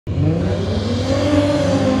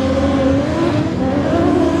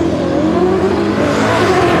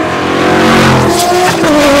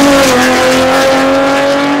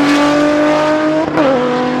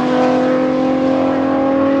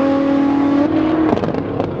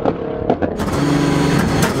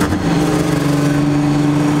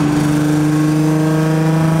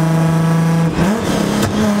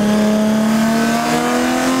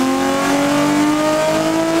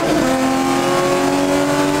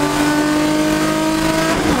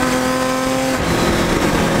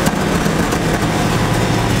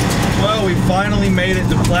made it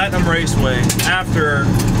to Platinum Raceway after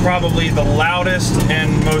probably the loudest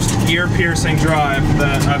and most ear-piercing drive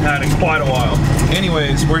that I've had in quite a while.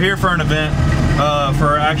 Anyways, we're here for an event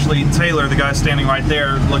for actually Taylor, the guy standing right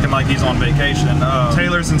there looking like he's on vacation.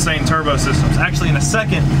 Taylor's Insane Turbo Systems. Actually, in a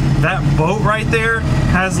second, that boat right there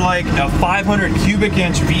has like a 500 cubic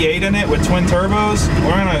inch V8 in it with twin turbos.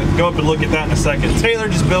 We're gonna go up and look at that in a second. Taylor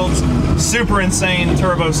just builds super insane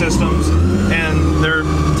turbo systems, and they're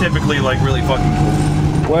typically like really fucking cool.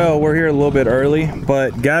 Well, we're here a little bit early,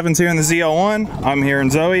 but Gavin's here in the ZL1, I'm here in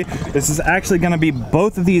Zoe. This is actually gonna be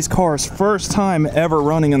both of these cars' first time ever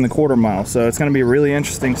running in the quarter mile, so it's gonna be really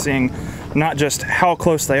interesting seeing not just how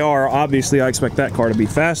close they are. Obviously, I expect that car to be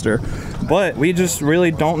faster, but we just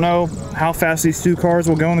really don't know how fast these two cars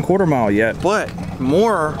will go in the quarter mile yet. But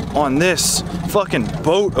more on this fucking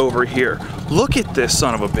boat over here. Look at this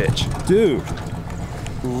son of a bitch. Dude,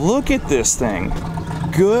 look at this thing.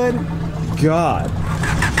 Good God.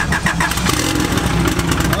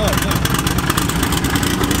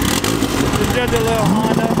 Just a little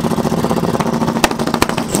Honda.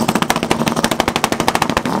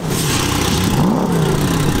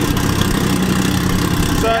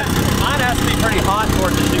 So mine has to be pretty hot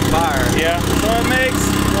for it to shoot fire. Yeah. So it makes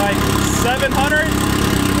like 700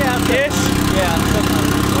 ish. Yeah.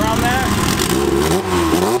 Around that.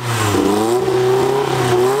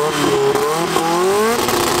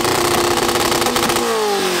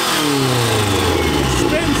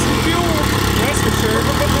 Spitting some fuel, that's for sure.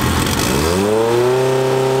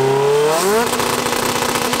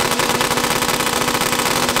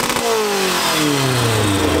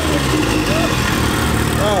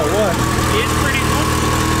 Oh, what? It's pretty cool.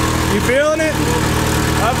 You feeling it?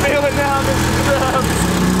 I feel it now, Mr. Krabs.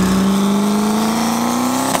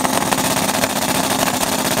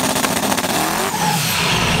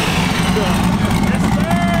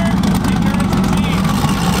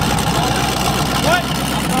 What?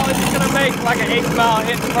 I'm probably just gonna make like an 8-mile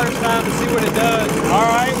hit the first time to see what it does. All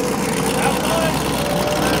right. Have fun.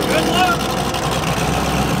 Good luck.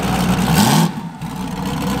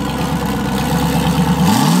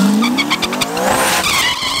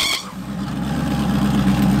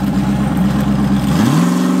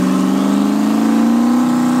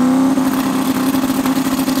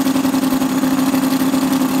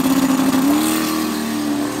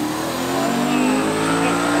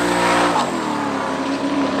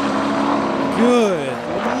 Good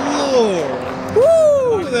Lord.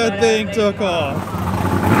 Woo! That thing took off.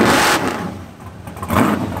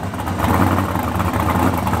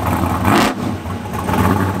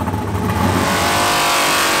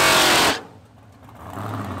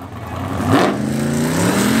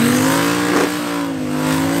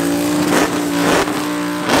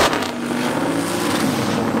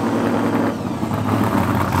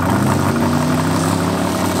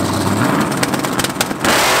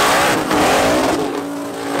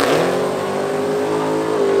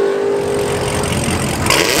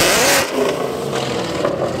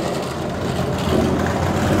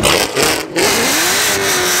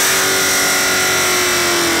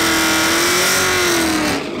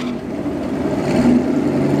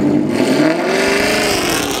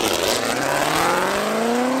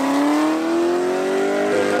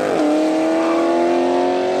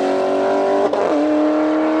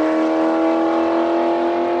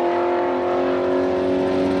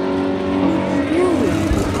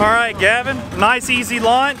 All right, Gavin, nice easy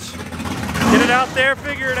launch. Get it out there,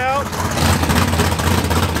 figure it out.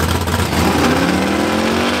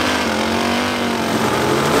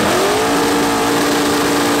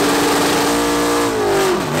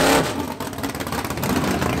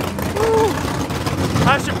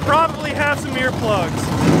 I should probably have some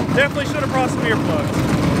earplugs. Definitely should have brought some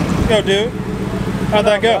earplugs. Go, dude. How'd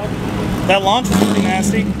that go? That launch was pretty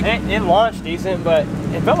nasty. It launched decent, but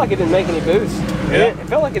it felt like it didn't make any boost. Yeah. It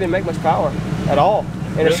felt like it didn't make much power at all.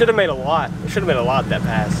 And really? It should have made a lot. It should have made a lot that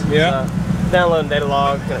pass. Yeah. So, downloading data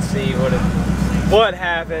log, gonna see what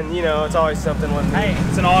happened. You know, it's always something when hey,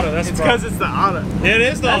 it's an auto. That's because it's the auto. It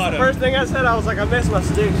is the auto. That's the first thing I said. I was like, I missed my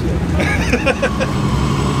stick shit.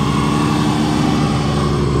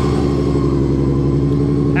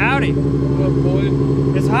 Howdy. What up,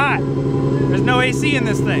 boy? It's hot. There's no AC in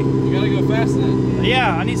this thing. You gotta go fast then.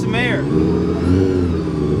 Yeah, I need some air.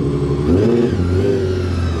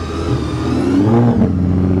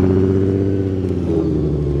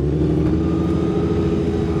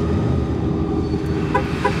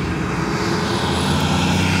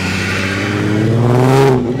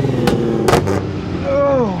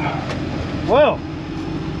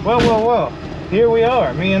 Well, here we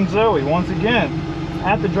are, me and Zoe, once again,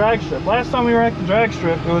 at the drag strip. Last time we were at the drag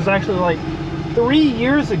strip, it was actually like 3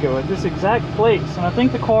 years ago at this exact place, and I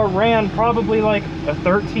think the car ran probably like a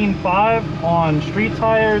 13.5 on street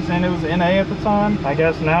tires, and it was NA at the time. I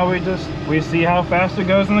guess now we see how fast it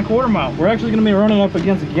goes in the quarter mile. We're actually going to be running up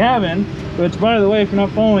against Gavin, which, by the way, if you're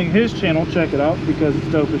not following his channel, check it out because it's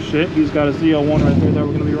dope as shit. He's got a ZL1 right there that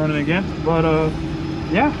we're going to be running against. But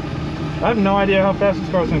yeah, I have no idea how fast this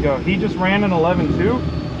car's going to go. He just ran an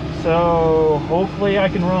 11.2, so hopefully I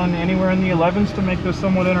can run anywhere in the 11s to make this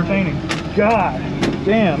somewhat entertaining. God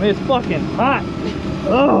damn, it's fucking hot.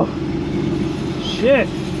 Oh shit,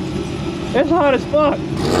 it's hot as fuck.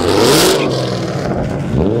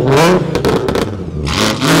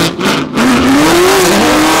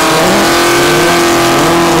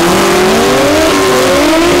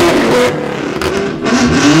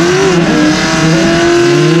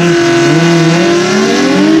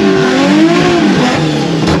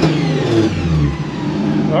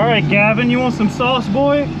 All right, Gavin, you want some sauce,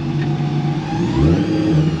 boy?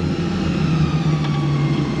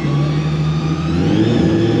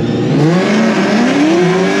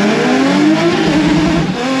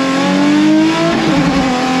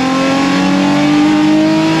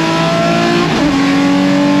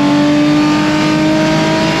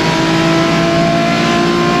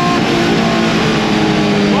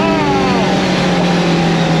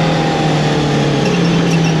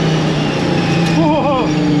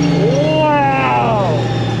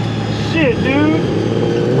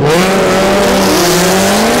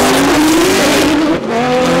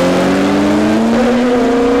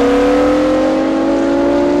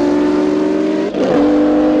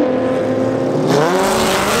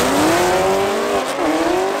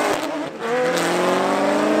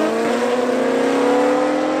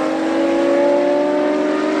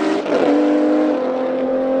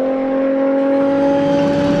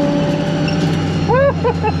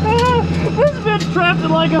 This bitch trapped at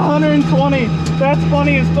like 120. That's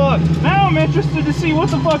funny as fuck. Now I'm interested to see what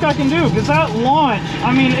the fuck I can do, because that launch,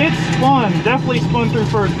 I mean, it spun. Definitely spun through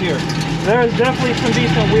first gear. There's definitely some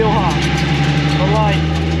decent wheel hump. But like,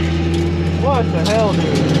 what the hell, dude?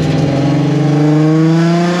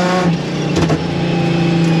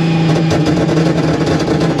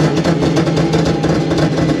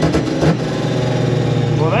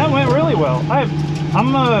 Well, that went really well.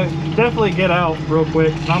 I'm gonna definitely get out real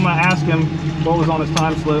quick, and I'm gonna ask him what was on his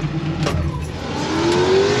time slip.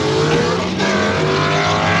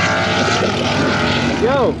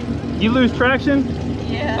 Yo, you lose traction?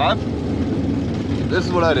 Yeah. This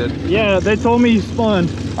is what I did. Yeah, they told me you spun.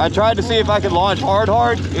 I tried to see if I could launch hard.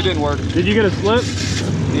 It didn't work. Did you get a slip?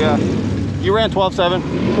 Yeah. You ran 12.7.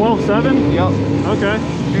 12.7? Yep. Okay.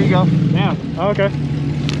 Here you go. Yeah. Okay.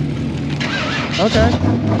 Okay.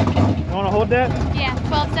 You want to hold that? Yeah,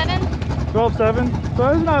 12.7. 12.7. So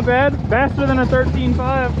it's not bad. Faster than a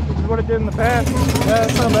 13.5, which is what it did in the past. Yeah,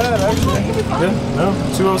 it's not bad actually. Yeah, no,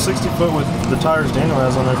 260 foot with the tires Daniel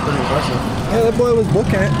has on there is pretty impressive. Yeah, that boy was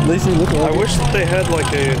booking it. At least he looked like I wish that they had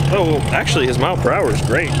like a, oh, well, actually his mile per hour is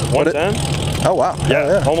great. 110? Oh wow.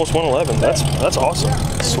 Yeah, almost 111. That's awesome.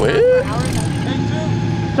 Sweet.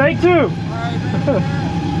 Take two.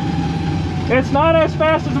 It's not as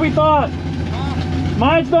fast as we thought.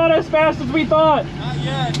 Mine's not as fast as we thought. Not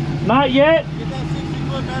yet. Not yet? Get that 60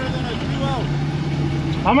 foot better than a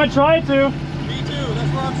 2.0. I'm gonna try to. Me too.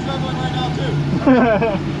 That's where I'm struggling right now too.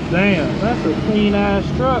 Damn, that's a clean ass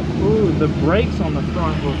truck. Ooh, the brakes on the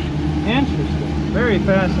front look interesting. Very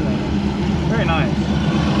fascinating. Very nice.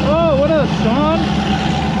 Oh, what up, Sean?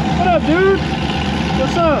 What up, dude?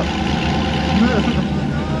 What's up?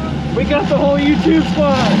 We got the whole YouTube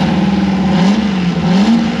squad.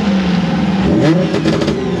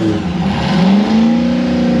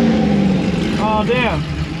 Oh, damn.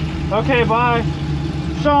 Okay, bye.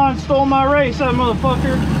 Sean stole my race, that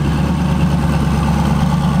motherfucker.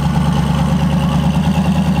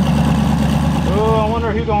 Oh, I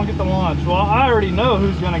wonder who's gonna get the launch. Well, I already know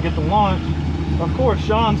who's gonna get the launch. Of course,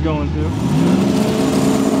 Sean's going to.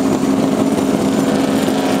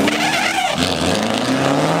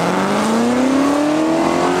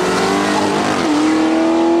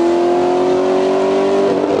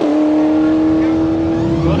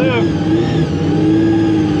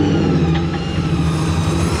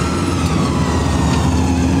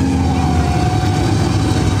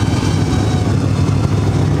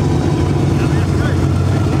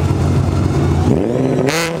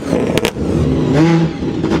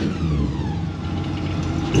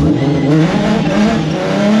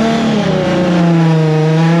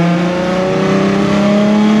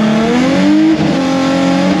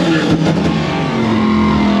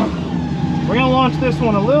 This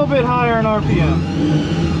one a little bit higher in RPM.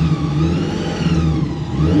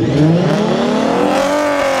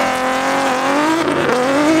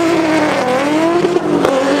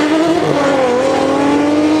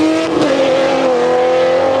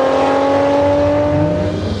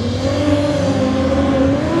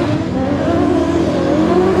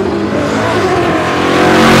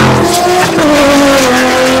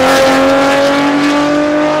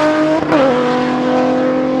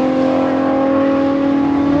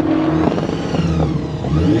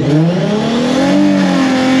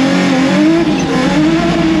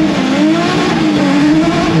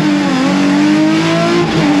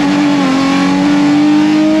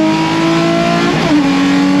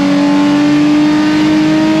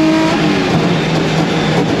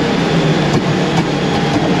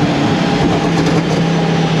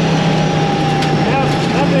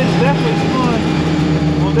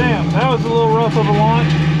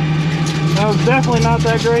 launch. That was definitely not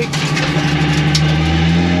that great.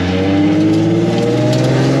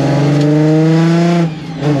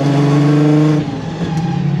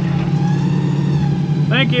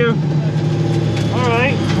 Thank you.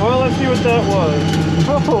 Alright, well, let's see what that was.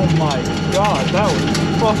 Oh my god, that was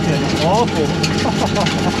fucking awful.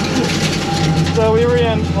 So we were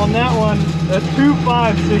in, on that one, a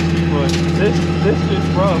 2.5 60-foot. This is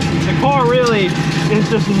rough. The car really is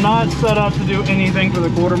just not set up to do anything for the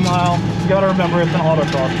quarter mile. You gotta remember it's an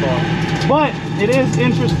autocross car. But it is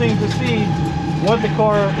interesting to see what the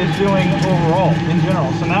car is doing overall in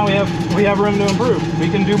general. So now we have room to improve. We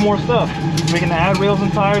can do more stuff. We can add wheels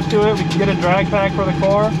and tires to it. We can get a drag pack for the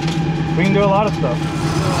car. We can do a lot of stuff.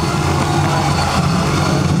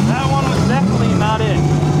 That one was definitely not it.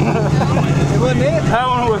 It wasn't it? That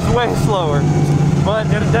one was way slower, but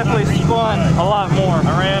it definitely spun a lot more.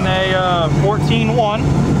 I ran a 14.1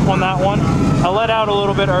 on that one. I let out a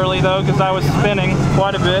little bit early though because I was spinning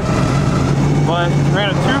quite a bit. But ran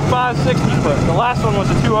a 2.5 60-foot. The last one was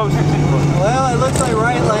a 2.0 60-foot. Well, it looks like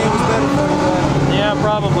right lane was better for you. Yeah,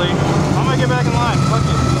 probably. I'm gonna get back in line. Fuck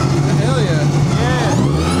it. Hell yeah. Yeah.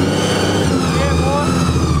 Yeah, boy.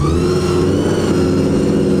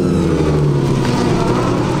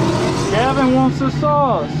 Gavin wants the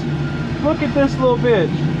sauce. Look at this little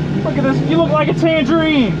bitch. Look at this. You look like a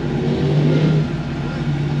tangerine.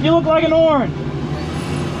 You look like an orange.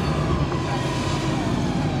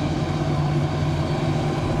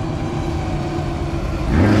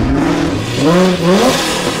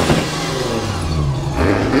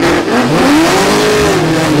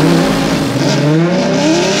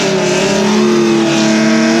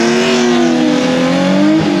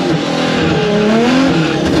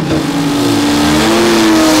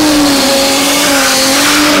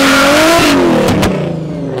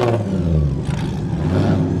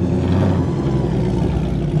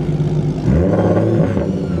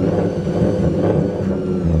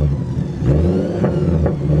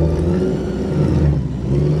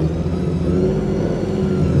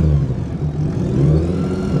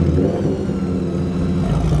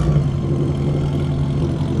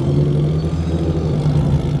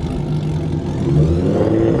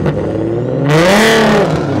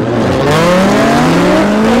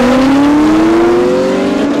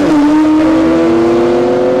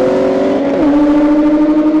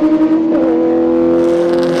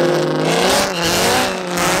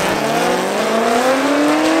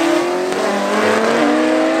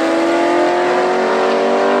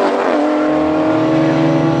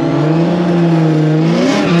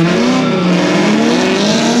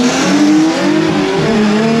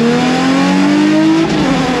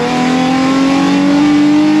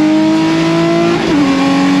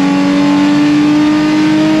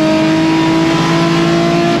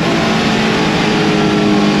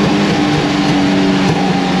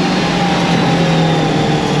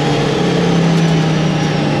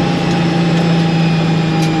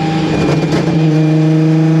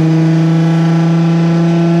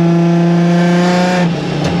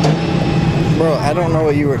 I don't know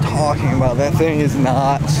what you were talking about. That thing is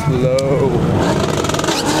not slow.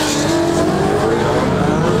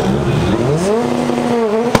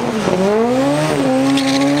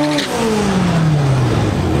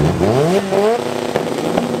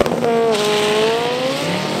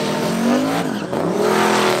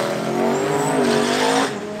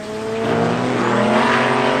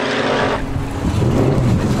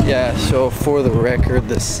 Yeah, so for the record,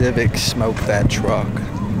 the Civic smoked that truck.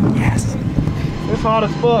 Yes. It's hot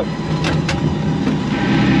as fuck.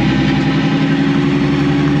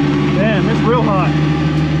 Damn, it's real hot.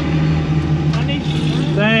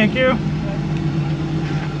 Thank you.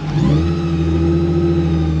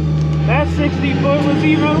 That 60-foot was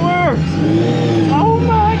even worse. Oh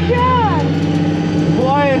my god.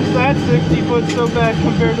 Why is that 60-foot so bad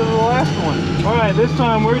compared to the last one? Alright, this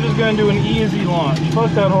time we're just going to do an easy launch.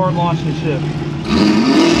 Fuck that hard launch and shit.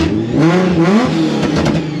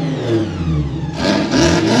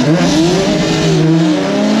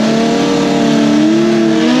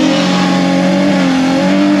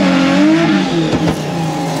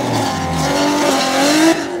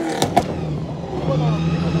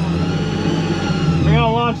 We're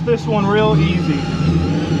gonna launch this one real easy.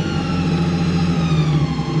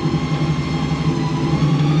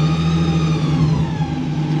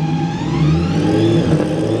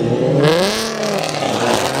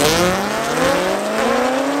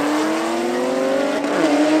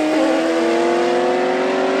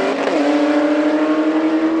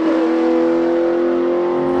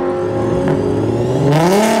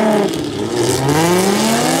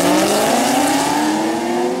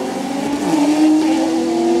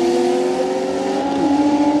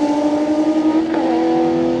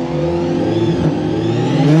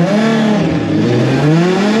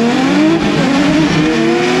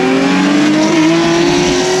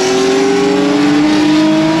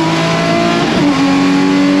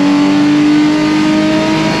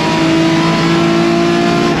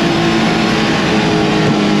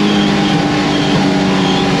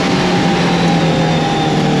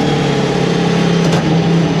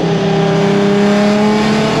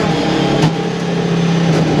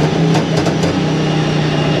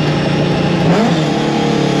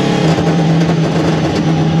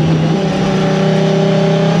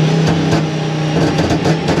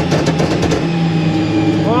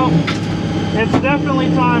 it's definitely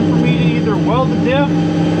time for me to either weld the diff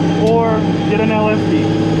or get an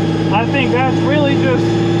LSD. I think that's really just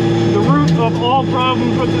the root of all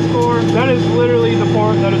problems with this car. That is literally the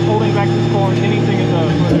part that is holding back this car in anything it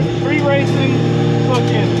does. Whether it's street racing,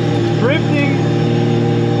 fucking drifting,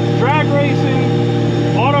 drag racing,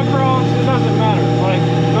 autocross, it doesn't matter. Like,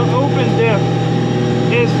 the open diff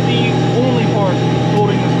is the only part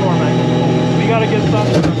holding this car back at the moment. We gotta get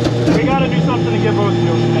something. We gotta do something to get both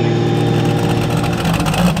wheels spinning.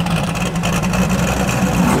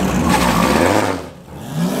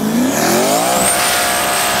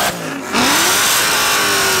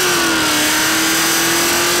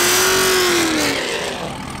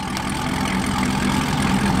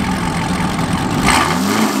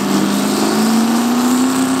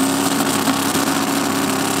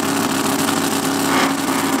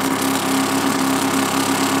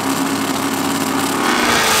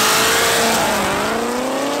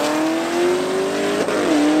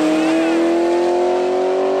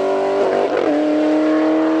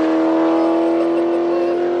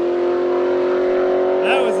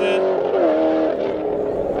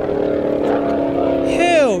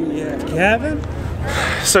 Gavin?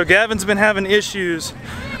 So Gavin's been having issues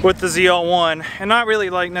with the ZL1, and not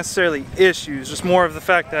really like necessarily issues, just more of the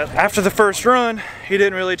fact that after the first run he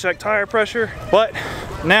didn't really check tire pressure, but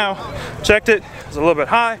now checked it. It was a little bit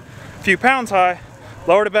high, a few pounds high,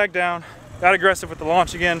 lowered it back down, got aggressive with the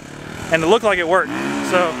launch again, and it looked like it worked.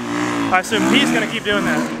 So I assume he's gonna keep doing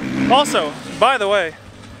that. Also, by the way,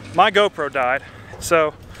 my GoPro died,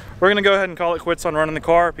 so we're gonna go ahead and call it quits on running the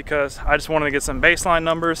car because I just wanted to get some baseline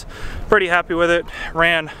numbers. Pretty happy with it.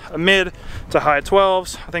 Ran a mid to high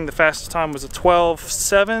 12s. I think the fastest time was a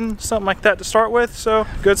 12.7, something like that to start with. So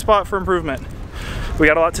good spot for improvement. We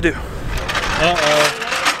got a lot to do.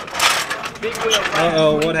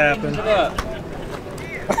 Uh-oh, what happened?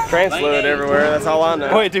 Trans fluid everywhere, that's all I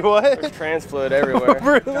know. Wait, do what? There's trans fluid everywhere.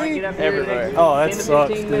 Really? Everywhere. Oh, that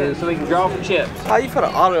sucks, dude. So we can draw for chips. How you put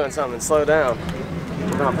an auto in something and slow down?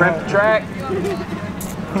 We're gonna prep the track.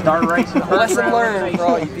 Start racing. Lesson learned for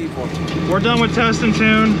all you people. We're done with test and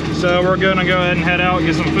tune, so we're gonna go ahead and head out,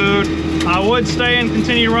 get some food. I would stay and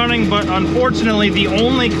continue running, but unfortunately the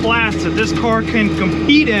only class that this car can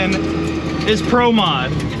compete in is Pro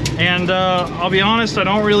Mod. And I'll be honest, I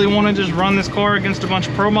don't really want to just run this car against a bunch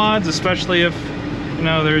of Pro Mods, especially if, you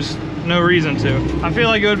know, there's no reason to. I feel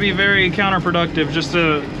like it would be very counterproductive just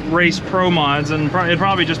to race Pro Mods, and it'd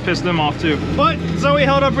probably just piss them off too. But Zoe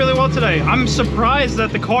held up really well today. I'm surprised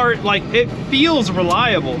that the car, like, it feels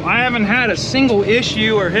reliable. I haven't had a single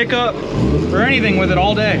issue or hiccup or anything with it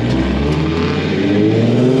all day.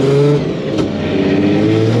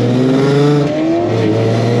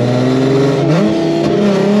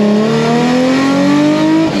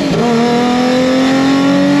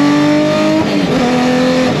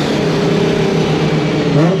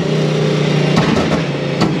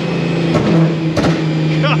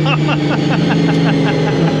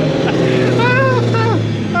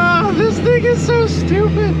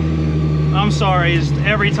 I'm sorry,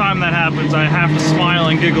 every time that happens I have to smile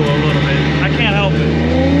and giggle a little bit. I can't help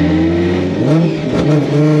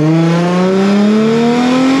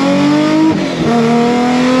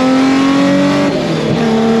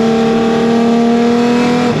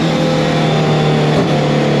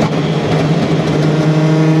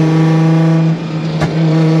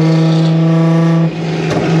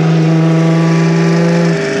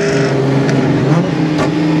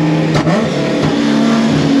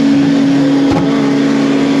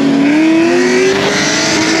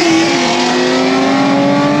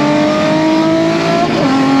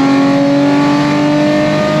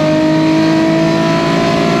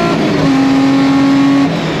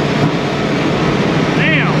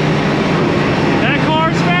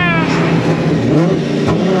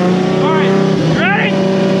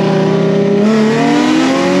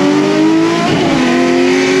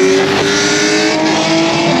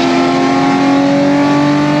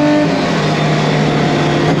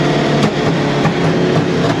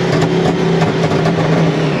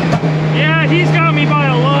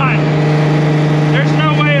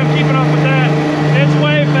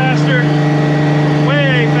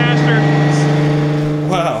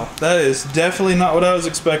That is definitely not what I was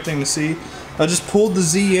expecting to see. I just pulled the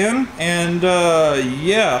Z in, and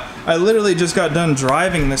yeah, I literally just got done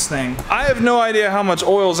driving this thing. I have no idea how much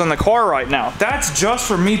oil's in the car right now. That's just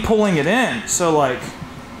for me pulling it in. So like,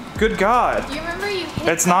 good God. You remember you hit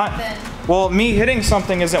it's not, something. well, me hitting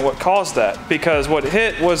something isn't what caused that, because what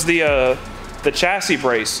hit was the chassis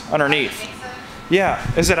brace underneath. I think so.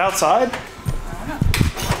 Yeah, is it outside?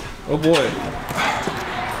 Oh boy.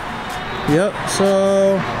 Yep,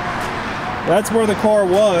 so That's where the car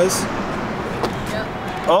was.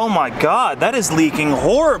 Oh my God, that is leaking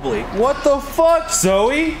horribly. What the fuck,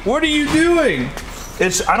 Zoe? What are you doing?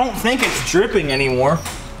 I don't think it's dripping anymore.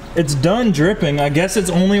 It's done dripping. I guess it's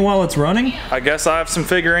only while it's running. I guess I have some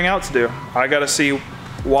figuring out to do. I gotta see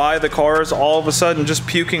why the car is all of a sudden just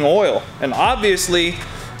puking oil. And obviously,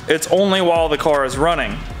 it's only while the car is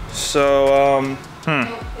running. So,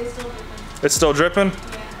 It's still dripping?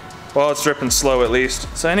 Well, it's dripping slow at least.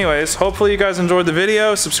 So anyways, hopefully you guys enjoyed the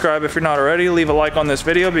video. Subscribe if you're not already. Leave a like on this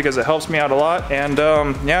video because it helps me out a lot. And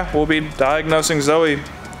yeah, we'll be diagnosing Zoe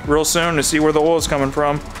real soon to see where the oil is coming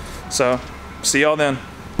from. So, see y'all then.